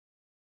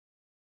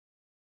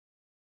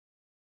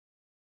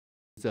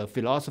The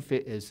philosophy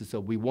is so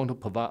we want to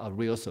provide a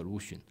real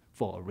solution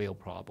for a real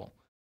problem.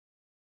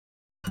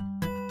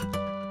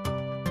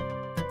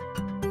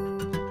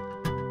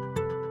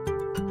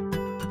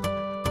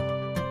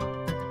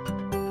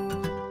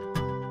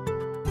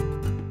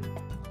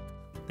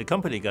 The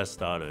company got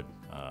started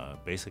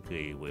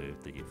basically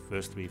with the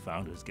first three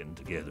founders getting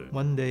together.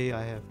 One day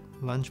I have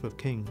lunch with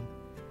King,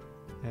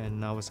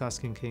 and I was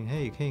asking King,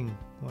 hey King,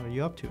 what are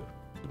you up to?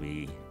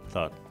 We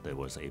thought there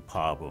was a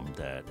problem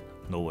that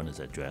no one is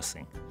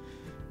addressing.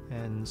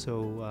 And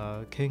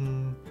so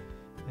King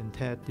and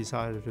Ted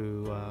decided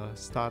to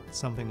start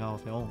something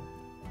of their own.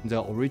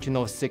 The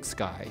original 6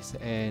 guys,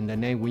 and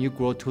then when you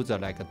grow to the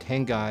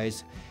 10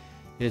 guys,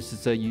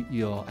 it's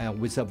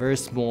with a very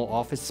small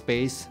office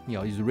space.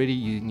 It's really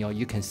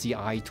you can see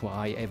eye to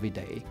eye every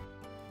day.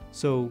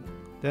 So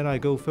then I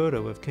go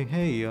further with King.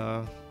 Hey,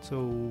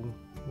 so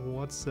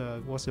what's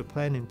your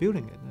plan in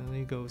building it? And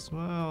he goes,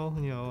 well,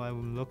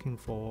 I'm looking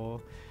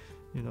for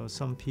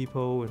some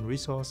people and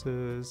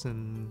resources,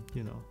 and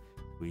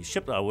We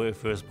shipped our very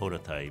first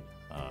prototype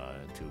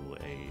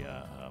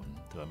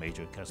to a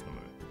major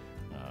customer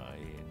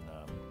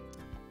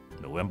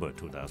in November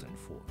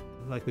 2004.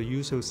 Like the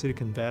usual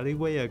Silicon Valley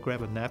way, I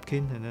grab a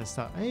napkin and then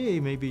start,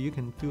 hey, maybe you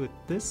can do it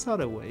this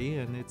other way,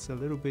 and it's a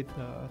little bit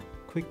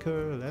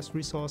quicker, less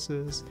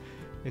resources,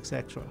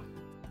 etc.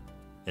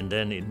 And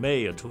then in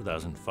May of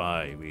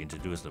 2005, we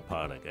introduced the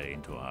product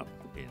in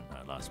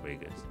Las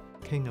Vegas.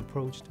 King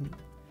approached me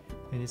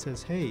and he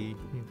says, hey,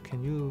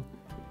 can you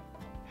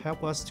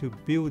help us to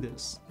build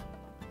this?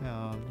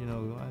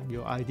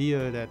 Your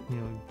idea that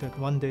that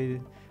one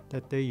day,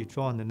 that day you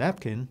draw on the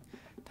napkin,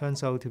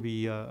 turns out to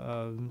be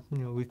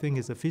we think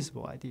it's a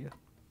feasible idea.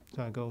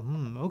 So I go,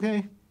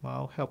 okay, well,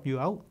 I'll help you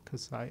out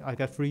because I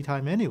got free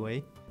time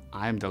anyway.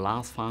 I'm the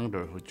last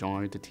founder who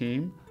joined the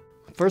team.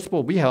 First of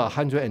all, we have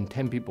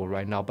 110 people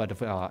right now, but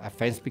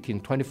frankly speaking,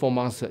 24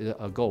 months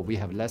ago, we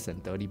have less than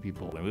 30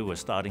 people. When we were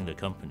starting the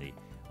company,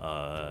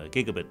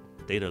 gigabit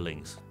data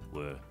links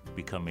were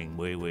becoming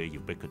very, very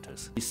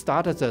ubiquitous. We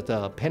started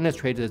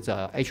penetrated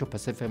the Asia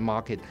Pacific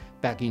market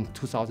back in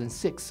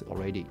 2006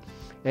 already,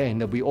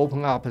 and we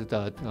opened up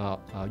the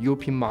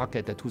European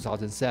market in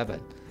 2007.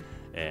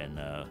 And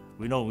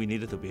we know we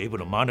needed to be able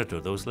to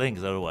monitor those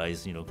links,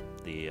 otherwise,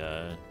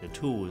 the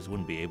tools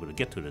wouldn't be able to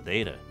get to the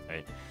data,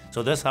 right?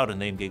 So that's how the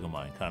name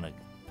Gigamon kind of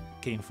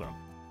came from.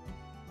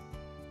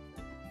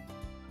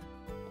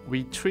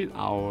 We treat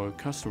our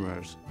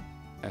customers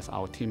as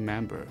our team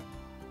member.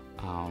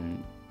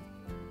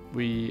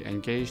 We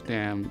engage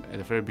them at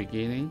the very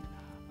beginning,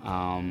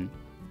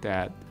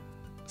 that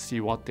see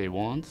what they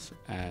want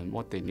and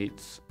what they need.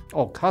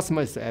 Oh,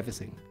 customer is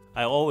everything.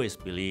 I always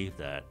believe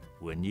that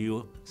when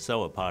you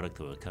sell a product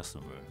to a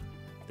customer,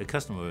 the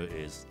customer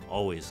is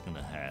always going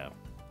to have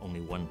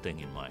only one thing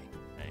in mind,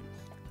 right?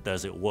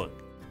 Does it work?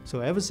 So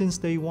ever since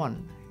day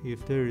one,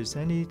 if there is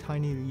any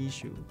tiny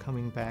issue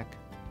coming back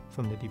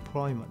from the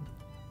deployment,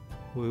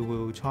 we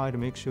will try to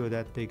make sure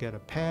that they get a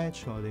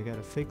patch or they get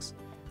a fix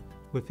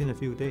within a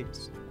few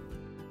days.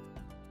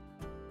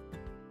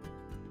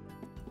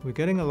 We're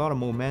getting a lot of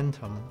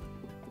momentum,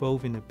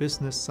 both in the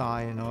business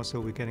side and also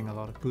we're getting a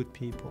lot of good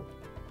people.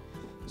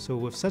 So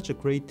with such a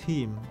great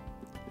team,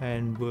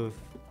 and with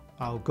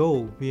our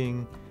goal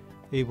being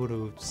able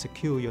to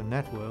secure your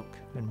network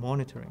and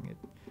monitoring it,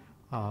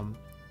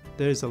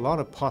 there's a lot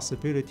of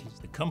possibilities.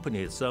 The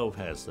company itself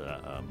has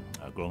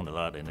grown a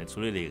lot, and it's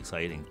really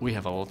exciting. We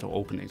have a lot of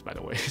openings, by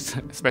the way,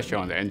 especially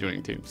on the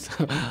engineering teams.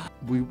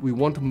 We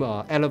want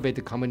to elevate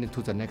the company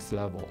to the next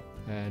level,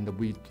 and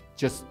we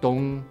just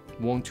don't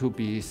want to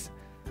be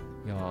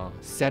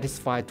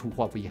satisfied to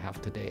what we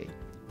have today.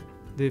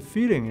 The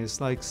feeling is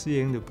like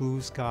seeing the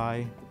blue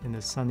sky in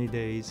the sunny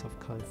days of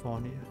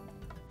California.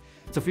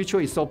 The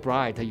future is so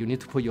bright, you need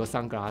to put your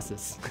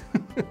sunglasses.